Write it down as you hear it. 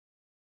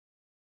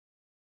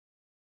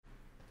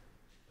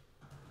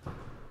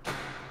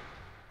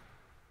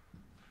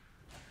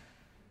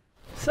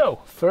So,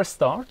 first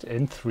start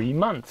in 3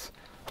 months.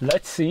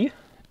 Let's see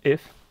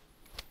if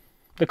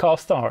the car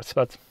starts,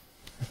 but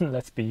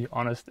let's be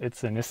honest,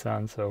 it's a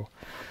Nissan, so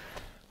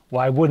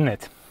why wouldn't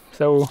it?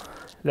 So,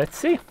 let's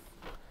see.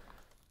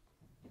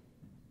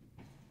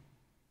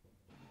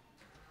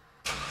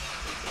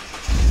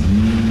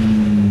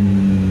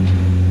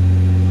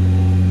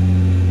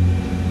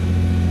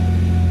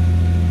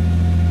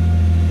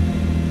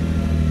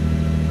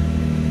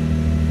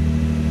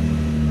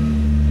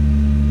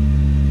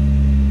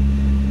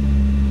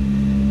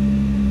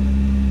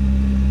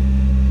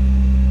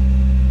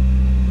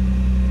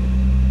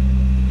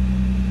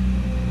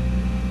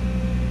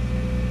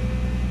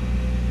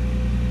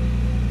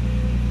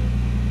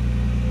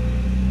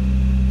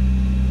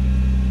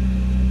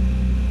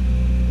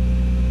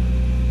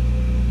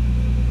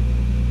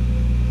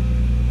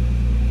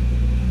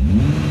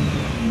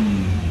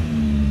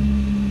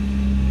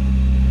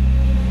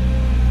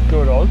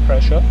 Good oil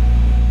pressure.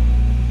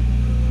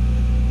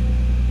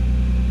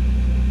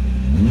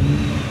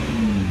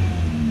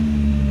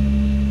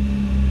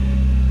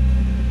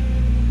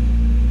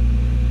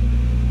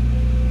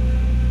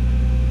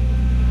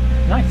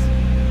 Nice.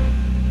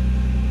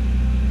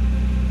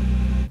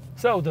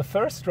 So the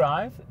first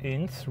drive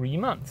in 3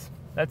 months.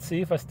 Let's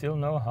see if I still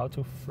know how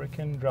to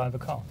frickin' drive a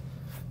car.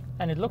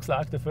 And it looks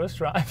like the first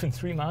drive in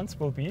 3 months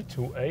will be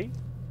to a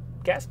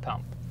gas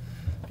pump,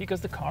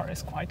 because the car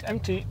is quite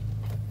empty.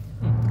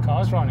 The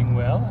car is running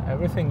well,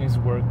 everything is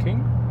working.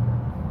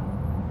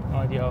 No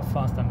idea how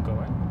fast I'm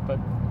going, but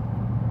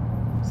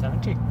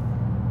 70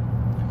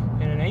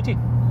 in an 80.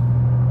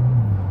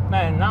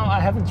 Man, now I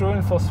haven't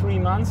driven for 3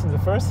 months, and the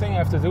first thing I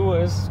have to do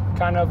is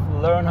kind of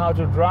learn how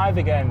to drive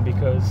again,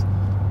 because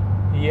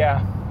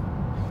yeah,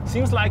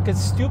 seems like a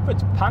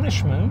stupid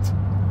punishment.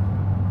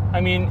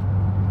 I mean,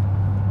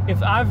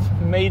 if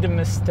I've made a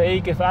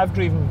mistake, if I've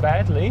driven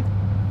badly,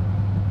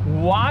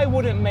 why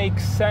would it make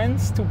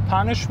sense to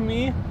punish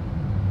me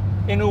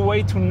in a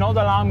way to not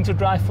allow me to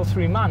drive for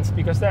 3 months?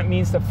 Because that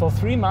means that for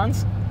 3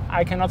 months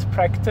I cannot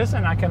practice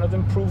and I cannot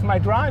improve my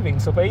driving.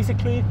 So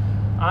basically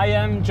I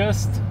am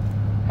just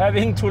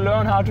having to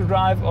learn how to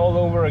drive all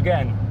over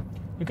again.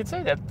 You could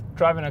say that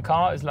driving a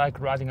car is like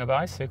riding a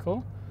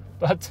bicycle,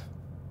 but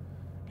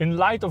in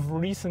light of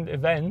recent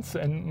events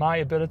and my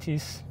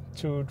abilities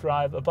to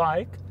drive a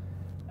bike,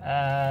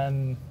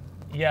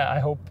 yeah, I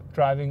hope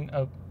driving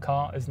a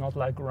car is not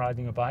like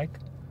riding a bike.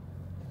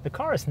 The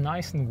car is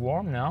nice and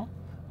warm now.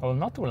 I will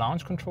not do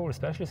launch control,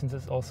 especially since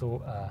it's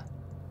also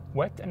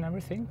wet and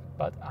everything,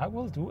 but I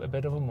will do a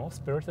bit of a more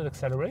spirited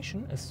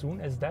acceleration as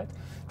soon as that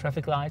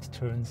traffic light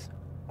turns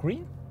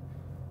green.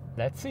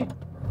 Let's see.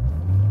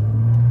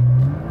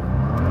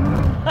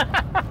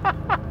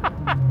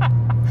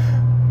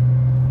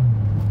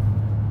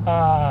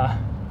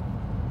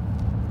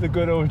 The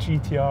good old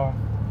GTR.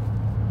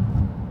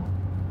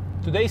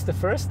 Today is the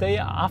first day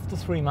after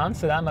 3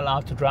 months that I'm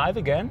allowed to drive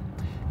again.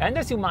 And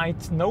as you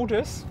might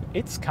notice,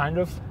 it's kind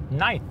of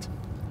night.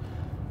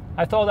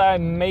 I thought I'd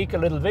make a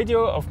little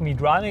video of me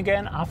driving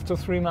again after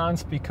 3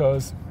 months,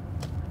 because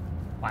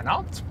why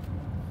not?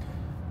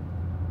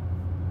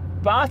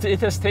 But it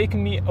has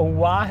taken me a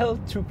while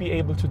to be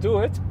able to do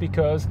it,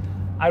 because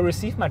I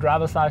received my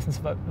driver's license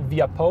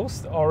via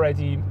post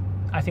already,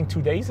 I think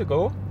 2 days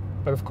ago.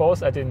 But of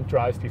course I didn't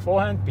drive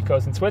beforehand,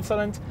 because in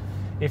Switzerland,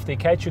 if they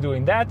catch you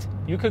doing that,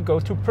 you could go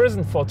to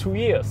prison for 2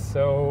 years.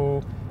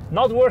 So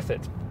not worth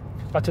it.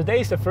 But today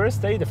is the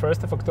first day, the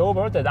 1st of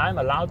October, that I'm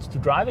allowed to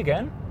drive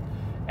again.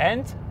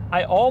 And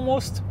I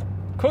almost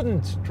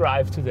couldn't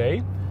drive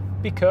today,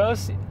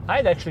 because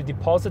I'd actually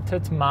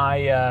deposited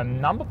my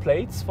number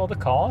plates for the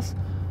cars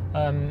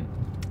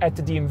at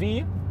the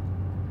DMV,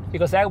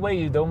 because that way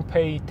you don't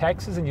pay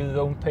taxes and you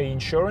don't pay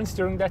insurance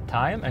during that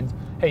time. And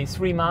hey,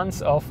 3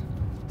 months of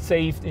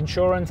saved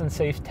insurance and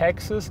saved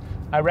taxes,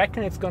 I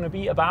reckon it's going to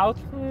be about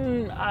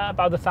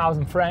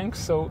 1,000 francs.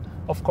 So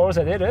of course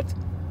I did it.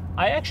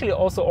 I actually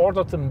also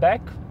ordered them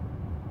back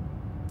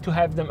to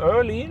have them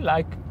early,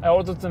 like I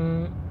ordered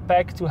them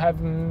back to have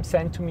them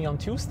sent to me on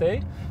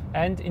Tuesday,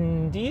 and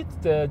indeed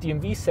the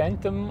DMV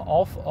sent them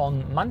off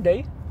on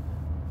Monday,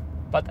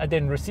 but I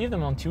didn't receive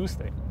them on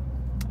Tuesday,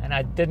 and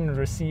I didn't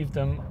receive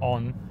them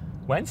on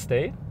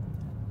Wednesday,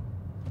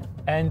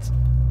 and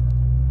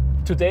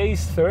today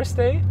is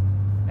Thursday,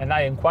 and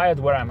I inquired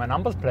where are my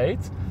number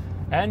plates,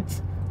 and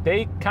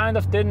they kind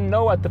of didn't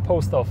know at the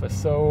post office,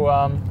 so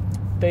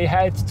they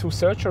had to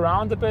search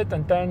around a bit,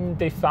 and then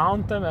they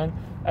found them, and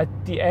at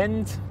the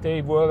end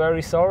they were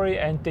very sorry,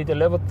 and they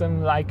delivered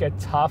them like at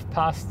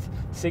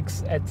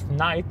 6:30 at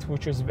night,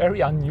 which is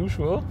very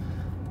unusual.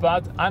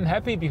 But I'm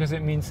happy, because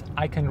it means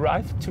I can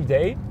drive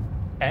today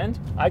and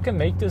I can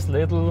make this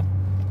little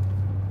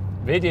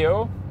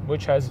video,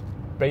 which has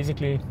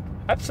basically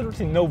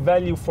absolutely no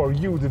value for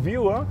you, the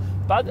viewer,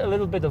 but a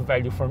little bit of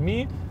value for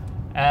me,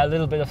 a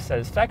little bit of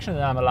satisfaction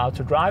that I'm allowed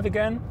to drive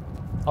again.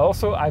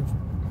 Also,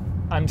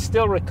 I'm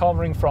still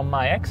recovering from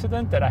my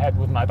accident that I had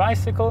with my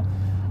bicycle.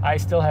 I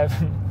still have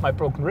my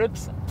broken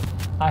ribs.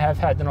 I have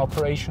had an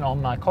operation on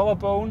my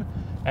collarbone,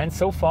 and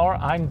so far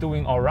I'm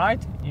doing all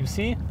right. You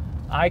see,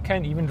 I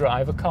can even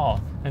drive a car.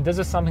 And this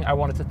is something I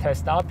wanted to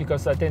test out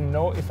because I didn't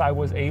know if I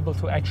was able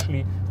to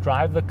actually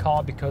drive the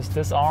car, because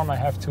this arm I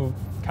have to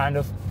kind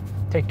of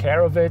take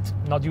care of it,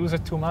 not use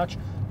it too much,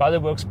 but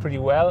it works pretty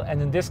well.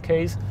 And in this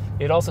case,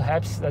 it also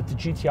helps that the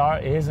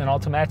GTR is an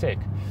automatic.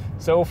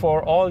 So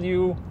for all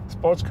you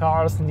sports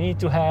cars need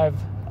to have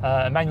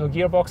manual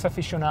gearbox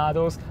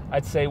aficionados,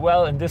 I'd say,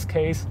 well, in this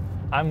case,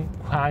 I'm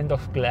kind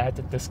of glad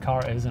that this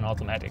car is an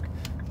automatic.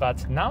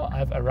 But now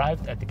I've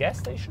arrived at the gas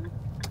station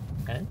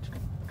and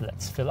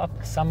let's fill up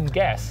some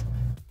gas.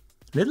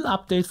 Little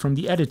update from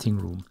the editing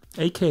room,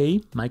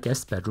 aka my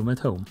guest bedroom at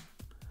home.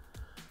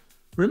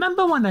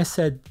 Remember when I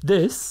said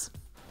this?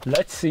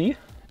 Let's see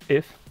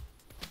if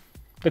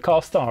the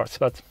car starts,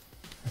 but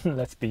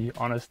let's be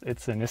honest,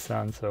 it's a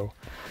Nissan, so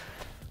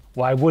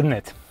why wouldn't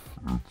it?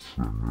 It's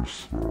a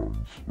Nissan,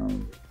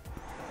 so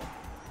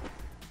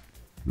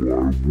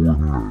why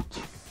wouldn't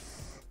it?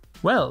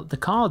 Well, the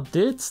car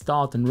did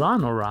start and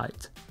run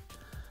alright.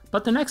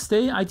 But the next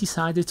day I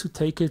decided to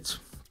take it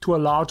to a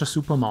larger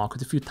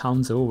supermarket a few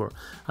towns over.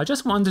 I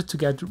just wanted to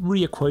get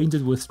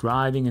reacquainted with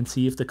driving and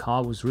see if the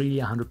car was really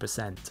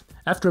 100%.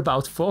 After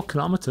about 4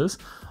 kilometers,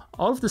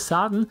 all of a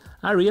sudden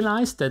I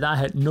realized that I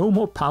had no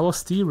more power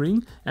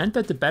steering and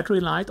that the battery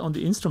light on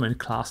the instrument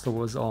cluster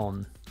was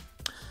on.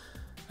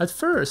 At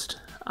first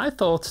I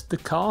thought the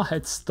car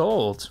had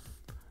stalled,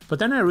 but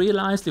then I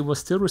realized it was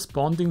still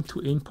responding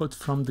to input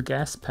from the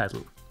gas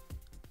pedal.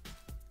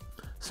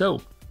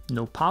 So,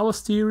 no power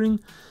steering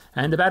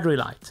and the battery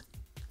light.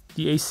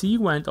 The AC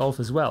went off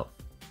as well.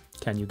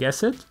 Can you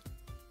guess it?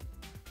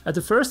 At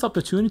the first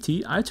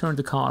opportunity I turned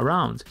the car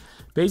around,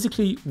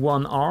 basically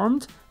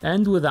one-armed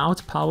and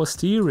without power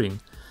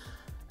steering,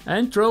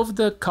 and drove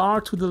the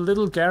car to the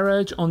little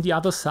garage on the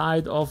other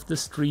side of the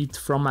street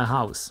from my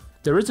house.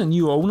 There is a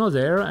new owner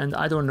there and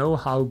I don't know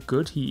how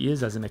good he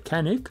is as a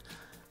mechanic.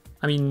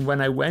 I mean, when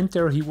I went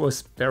there he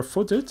was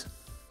barefooted,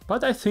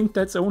 but I think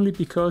that's only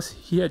because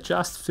he had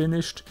just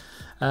finished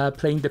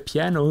playing the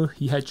piano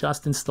he had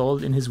just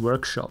installed in his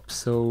workshop,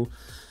 so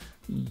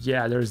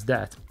yeah, there's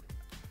that.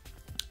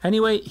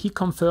 Anyway, he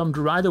confirmed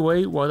right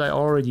away what I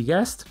already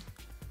guessed.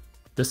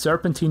 The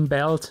serpentine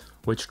belt,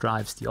 which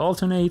drives the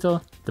alternator,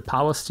 the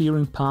power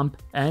steering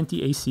pump and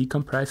the AC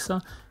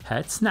compressor,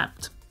 had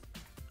snapped.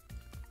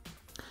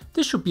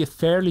 This should be a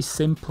fairly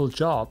simple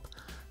job,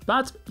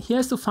 but he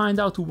has to find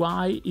out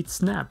why it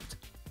snapped.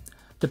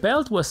 The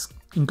belt was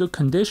in good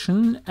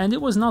condition and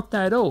it was not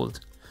that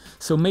old.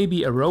 So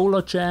maybe a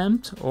roller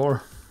jammed,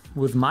 or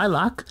with my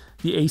luck,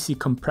 the AC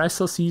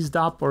compressor seized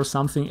up, or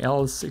something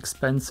else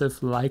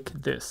expensive like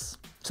this.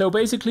 So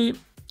basically,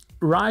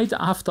 right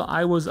after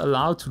I was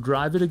allowed to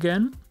drive it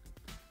again,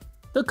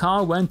 the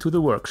car went to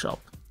the workshop.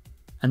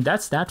 And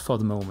that's that for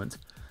the moment.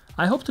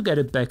 I hope to get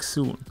it back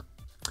soon.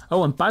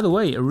 Oh, and by the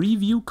way, a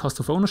review cost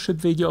of ownership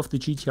video of the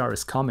GTR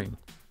is coming.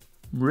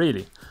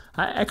 Really.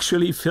 I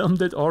actually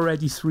filmed it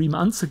already 3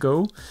 months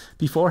ago,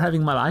 before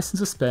having my license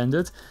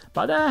suspended,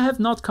 but I have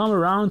not come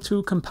around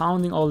to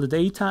compounding all the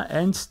data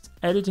and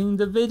editing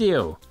the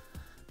video.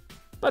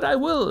 But I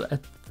will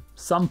at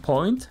some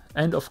point,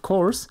 and of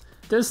course,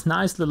 this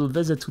nice little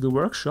visit to the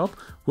workshop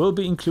will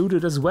be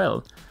included as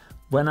well,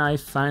 when I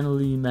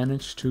finally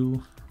manage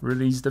to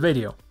release the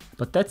video.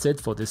 But that's it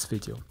for this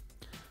video.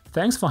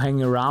 Thanks for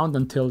hanging around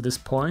until this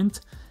point.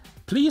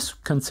 Please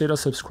consider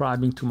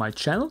subscribing to my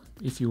channel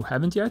if you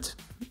haven't yet.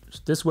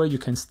 This way you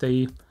can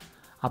stay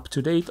up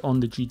to date on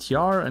the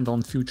GTR and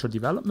on future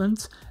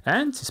developments,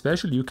 and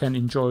especially you can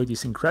enjoy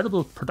these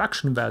incredible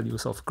production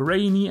values of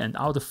grainy and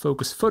out of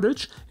focus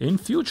footage in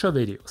future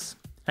videos.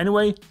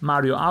 Anyway,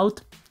 Mario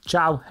out.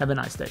 Ciao, have a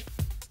nice day.